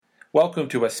Welcome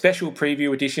to a special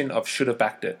preview edition of Should Have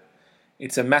Backed It.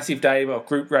 It's a massive day of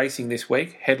group racing this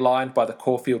week, headlined by the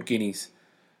Caulfield Guineas.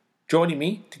 Joining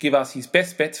me to give us his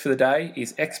best bets for the day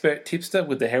is expert tipster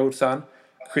with the Herald Sun,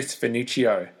 Chris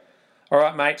Finuccio. All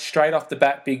right, mate, straight off the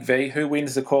bat, Big V, who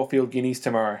wins the Caulfield Guineas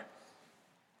tomorrow?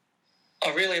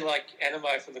 I really like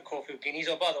Anamoe for the Caulfield Guineas.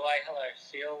 Oh, by the way, hello,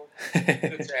 Phil.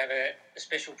 Good to have a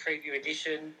special preview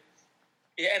edition.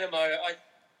 Yeah, Anamoe,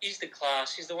 he's the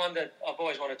class. He's the one that I've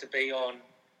always wanted to be on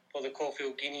for the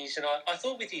Caulfield Guineas. And I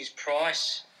thought with his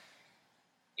price,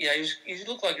 he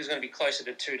looked like he was going to be closer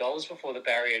to $2 before the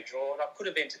barrier draw. And I could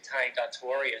have entertained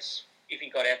Artorias if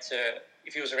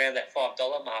he was around that $5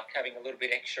 mark, having a little bit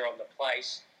extra on the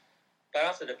place. But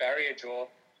after the barrier draw,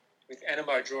 with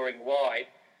Anamoe drawing wide,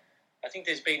 I think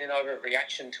there's been an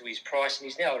overreaction to his price, and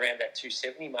he's now around that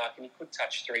 $2.70 mark, and he could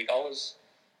touch $3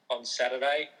 on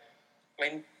Saturday. I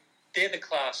mean, they're the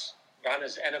class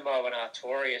runners, Anamoe and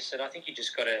Artorias, and I think you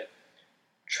just got to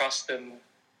trust them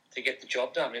to get the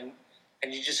job done,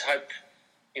 and you just hope,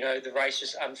 the race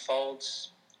just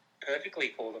unfolds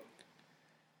perfectly for them.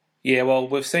 Yeah, well,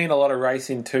 we've seen a lot of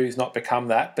race in twos not become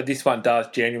that, but this one does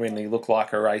genuinely look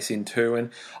like a race in two,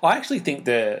 and I actually think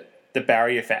the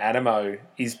barrier for Anamoe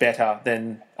is better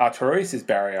than Artorias'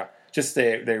 barrier. Just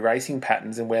their racing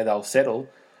patterns and where they'll settle.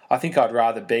 I think I'd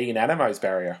rather be in Anamoe's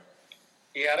barrier.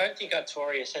 Yeah, I don't think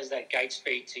Artorias has that gate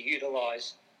speed to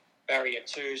utilise barrier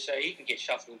 2, so he could get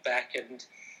shuffled back. And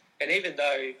even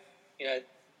though,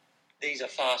 these are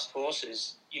fast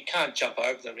horses, you can't jump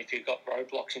over them if you've got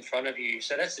roadblocks in front of you.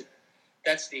 So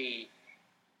that's the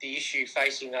issue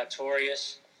facing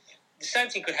Artorias. The same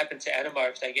thing could happen to Anamoe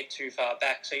if they get too far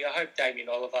back. So I hope Damien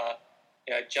Oliver,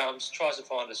 jumps, tries to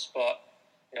find a spot,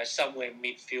 somewhere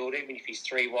midfield, even if he's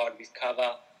 3 wide with cover.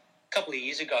 A couple of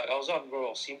years ago, I was on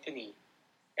Royal Symphony,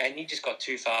 and he just got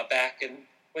too far back. And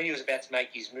when he was about to make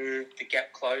his move, the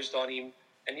gap closed on him.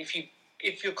 And if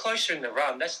you're closer in the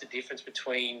run, that's the difference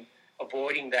between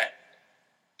avoiding that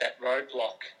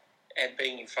roadblock and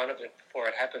being in front of it before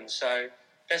it happens. So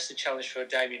that's the challenge for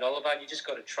Damien Oliver. And you just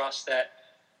got to trust that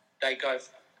they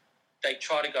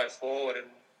try to go forward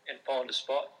and find a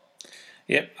spot.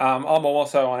 Yep, I'm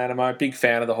also on Anamoe, big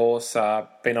fan of the horse,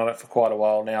 been on it for quite a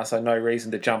while now, so no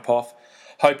reason to jump off,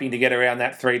 hoping to get around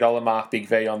that $3 mark, Big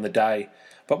V, on the day.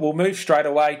 But we'll move straight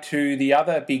away to the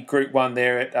other big Group 1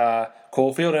 there at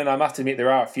Caulfield, and I must admit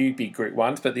there are a few big Group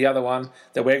 1s, but the other one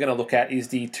that we're going to look at is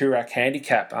the Toorak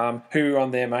Handicap. Who are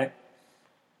on there, mate?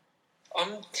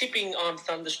 I'm tipping on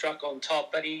Thunderstruck on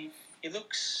top, but he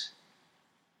looks...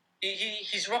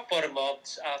 He's rock bottom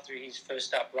mobbed after his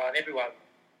first up run. Everyone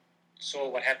saw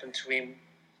what happened to him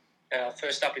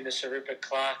first up in the Sarupa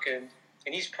Clark, and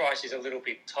his price is a little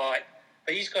bit tight,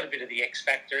 but he's got a bit of the X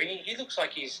factor, and he looks like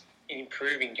he's an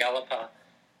improving galloper.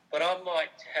 But I might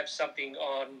have something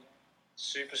on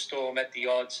Superstorm at the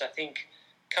odds. I think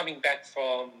coming back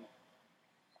from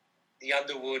the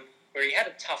Underwood, where he had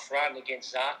a tough run against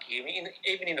Zaki,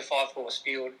 even in the 5-horse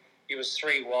field, he was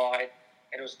 3 wide,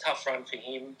 and it was a tough run for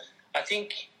him. I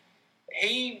think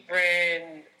he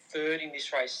ran third in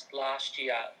this race last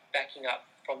year, backing up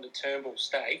from the Turnbull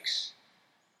Stakes.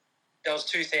 That was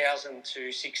 2,000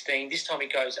 to 16. This time he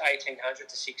goes 1,800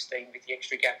 to 16 with the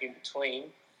extra gap in between.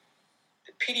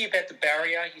 The pity about the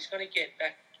barrier, he's going to get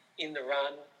back in the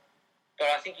run, but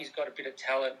I think he's got a bit of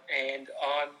talent, and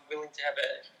I'm willing to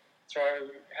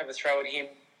have a throw at him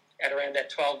at around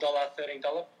that $12,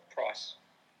 $13 price.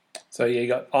 So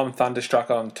yeah, I'm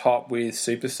Thunderstruck on top with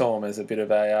Superstorm as a bit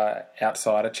of a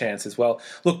outsider chance as well.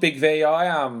 Look, Big V,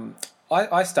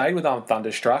 I stayed with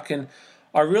Thunderstruck, and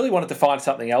I really wanted to find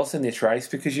something else in this race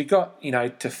because you got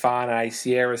Tefane,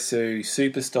 Sierra Sue,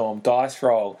 Superstorm, Dice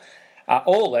Roll,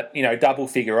 all at double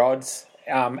figure odds.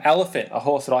 Elephant, a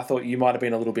horse that I thought you might have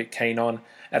been a little bit keen on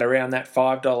at around that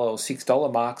 $5 or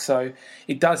 $6 mark. So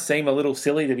it does seem a little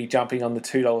silly to be jumping on the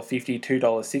 $2.50,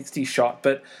 $2.60 shot,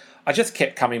 but I just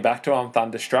kept coming back to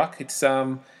Thunderstruck. It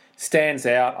stands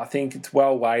out. I think it's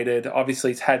well weighted.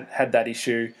 Obviously, it's had that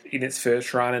issue in its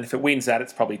first run, and if it wins that,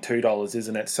 it's probably $2,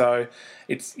 isn't it? So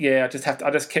I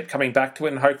just kept coming back to it,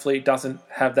 and hopefully, it doesn't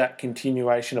have that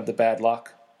continuation of the bad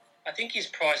luck. I think his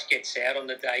price gets out on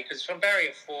the day because from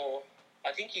barrier 4,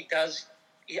 I think he does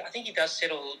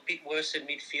settle a bit worse in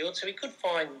midfield, so he could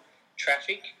find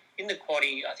traffic in the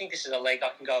quaddie. I think this is a leg I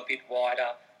can go a bit wider.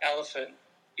 Elephant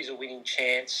is a winning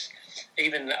chance.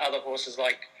 Even other horses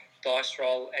like Dice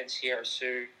Roll and Sierra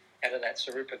Sue out of that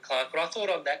Sarupa Clark. But I thought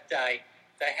on that day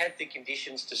they had the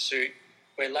conditions to suit,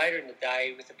 where later in the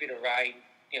day with a bit of rain,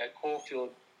 Caulfield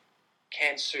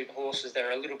can suit horses that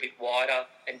are a little bit wider,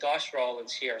 and Dice Roll and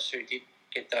Sierra Sue did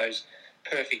get those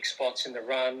perfect spots in the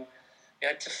run.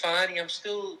 Tafani, I'm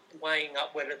still weighing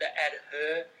up whether to add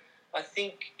her. I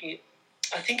think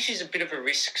she's a bit of a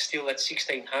risk still at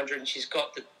 1,600, and she's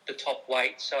got the top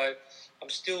weight. So I'm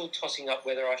still tossing up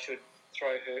whether I should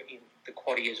throw her in the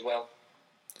quaddie as well.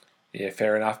 Yeah,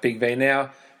 fair enough, Big V.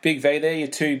 Now, Big V, there your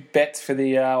two bets for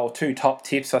the, or two top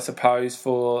tips, I suppose,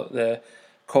 for the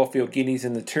Caulfield Guineas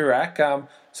and the Toorak.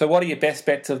 So what are your best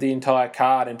bets of the entire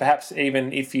card, and perhaps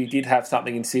even if you did have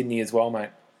something in Sydney as well, mate?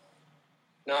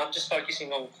 No, I'm just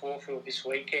focusing on Caulfield this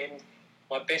weekend.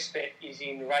 My best bet is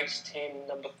in race 10,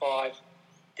 number 5,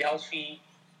 Delphi,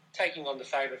 taking on the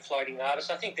favourite Floating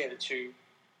Artist. I think they're the two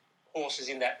horses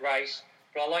in that race,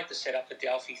 but I like the setup for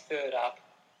Delphi, third up,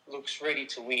 looks ready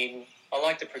to win. I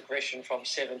like the progression from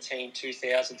 17,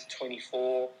 2000 to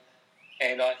 24,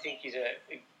 and I think he's a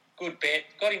good bet.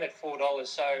 Got him at $4,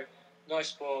 so no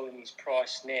spoil in his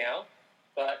price now,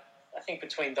 but I think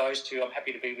between those two, I'm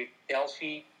happy to be with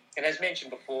Delphi. And as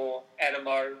mentioned before,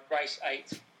 Animo, race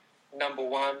 8, number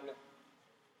 1.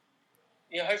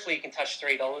 Hopefully he can touch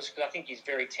 $3 because I think he's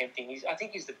very tempting. I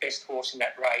think he's the best horse in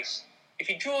that race. If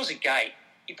he draws a gate,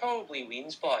 he probably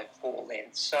wins by 4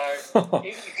 lengths. So even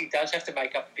if he does have to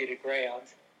make up a bit of ground,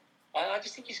 I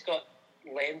just think he's got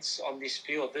lengths on this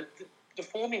field. The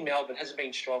form in Melbourne hasn't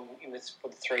been strong for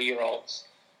the 3-year-olds.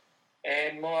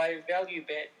 And my value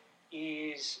bet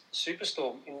is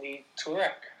Superstorm in the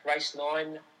Toorak, race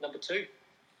 9, number 2.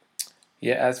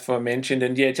 Yeah, as for mentioned,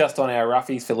 and yeah, just on our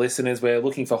roughies for listeners, we're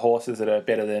looking for horses that are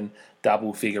better than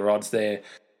double figure odds there.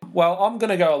 Well, I'm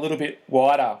going to go a little bit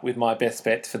wider with my best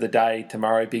bets for the day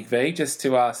tomorrow, Big V, just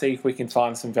to see if we can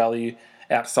find some value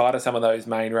outside of some of those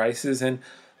main races. And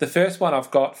the first one I've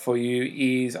got for you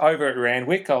is over at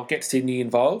Randwick. I'll get Sydney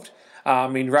involved.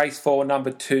 In race 4,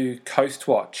 number 2, Coast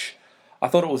Watch. I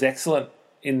thought it was excellent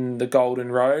in the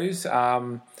Golden Rose.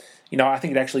 I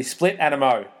think it actually split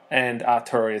Animo and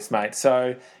Artorias, mate.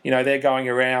 So, they're going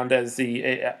around as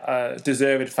the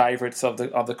deserved favourites of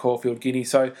the Caulfield Guinea.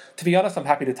 So, to be honest, I'm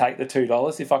happy to take the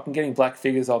 $2. If I can get in black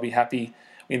figures, I'll be happy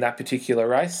in that particular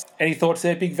race. Any thoughts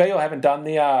there, Big V? I haven't done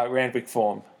the Randwick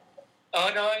form.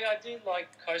 Oh, no, I do like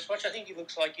Coast Watch. I think he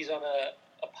looks like he's on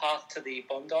a path to the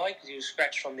Bondi because he was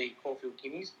scratched from the Caulfield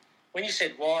Guineas. When you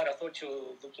said wide, I thought you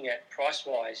were looking at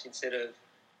price-wise instead of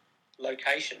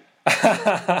location.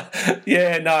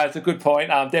 Yeah, no, it's a good point.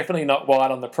 Definitely not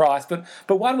wide on the price, but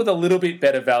one with a little bit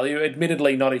better value,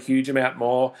 admittedly not a huge amount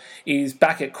more, is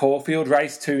back at Caulfield,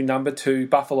 race 2, number 2,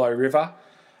 Buffalo River.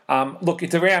 Look,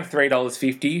 it's around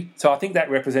 $3.50, so I think that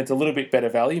represents a little bit better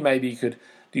value. Maybe you could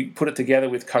put it together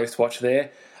with Coast Watch there.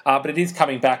 But it is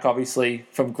coming back, obviously,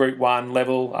 from Group 1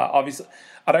 level. Obviously,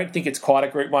 I don't think it's quite a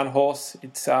Group 1 horse.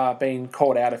 It's been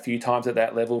caught out a few times at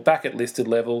that level, back at listed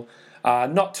level.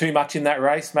 Not too much in that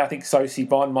race. I think Sosie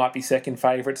Bond might be second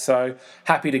favourite, so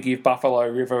happy to give Buffalo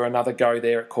River another go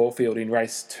there at Caulfield in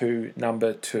race 2,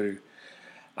 number 2.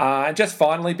 And just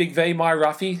finally, Big V, my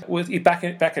roughie, back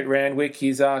at Randwick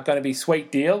is going to be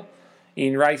Sweet Deal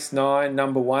in race 9,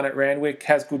 number 1 at Randwick.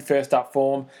 Has good first up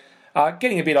form.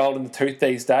 Getting a bit old in the tooth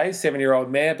these days, 7-year-old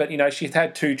mare, but she's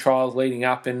had 2 trials leading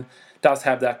up and does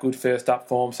have that good first up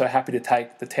form, so happy to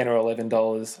take the $10 or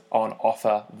 $11 on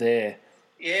offer there.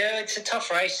 Yeah, it's a tough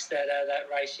race, that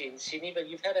race in Sydney, but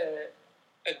you've had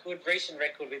a good recent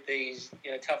record with these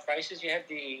tough races. I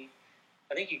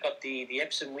think you got the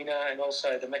Epsom winner and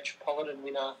also the Metropolitan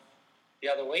winner the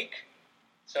other week.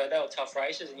 So they were tough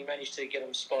races and you managed to get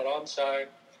them spot on. So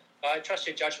I trust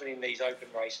your judgment in these open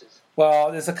races.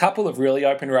 Well, there's a couple of really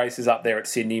open races up there at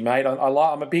Sydney, mate.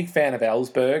 I'm a big fan of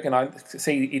Ellsberg, and I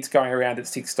see it's going around at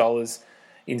 $6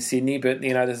 in Sydney, but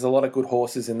there's a lot of good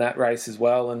horses in that race as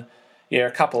well, and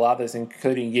a couple others,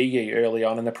 including Yi early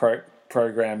on in the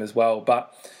program as well.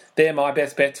 But they're my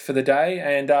best bets for the day.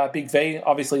 And Big V,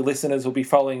 obviously listeners will be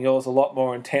following yours a lot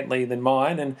more intently than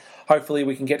mine. And hopefully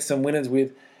we can get some winners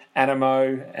with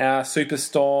Animo,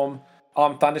 Superstorm,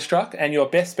 I'm Thunderstruck, and your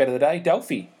best bet of the day,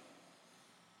 Delphi.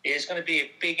 Yeah, it's going to be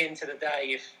a big end to the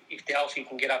day if Delphi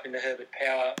can get up into Herbert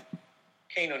Power.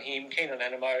 Keen on him, keen on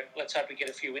Animo. Let's hope we get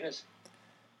a few winners.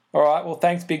 All right, well,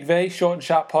 thanks, Big V. Short and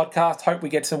sharp podcast. Hope we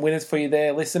get some winners for you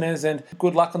there, listeners, and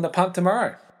good luck on the punt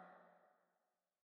tomorrow.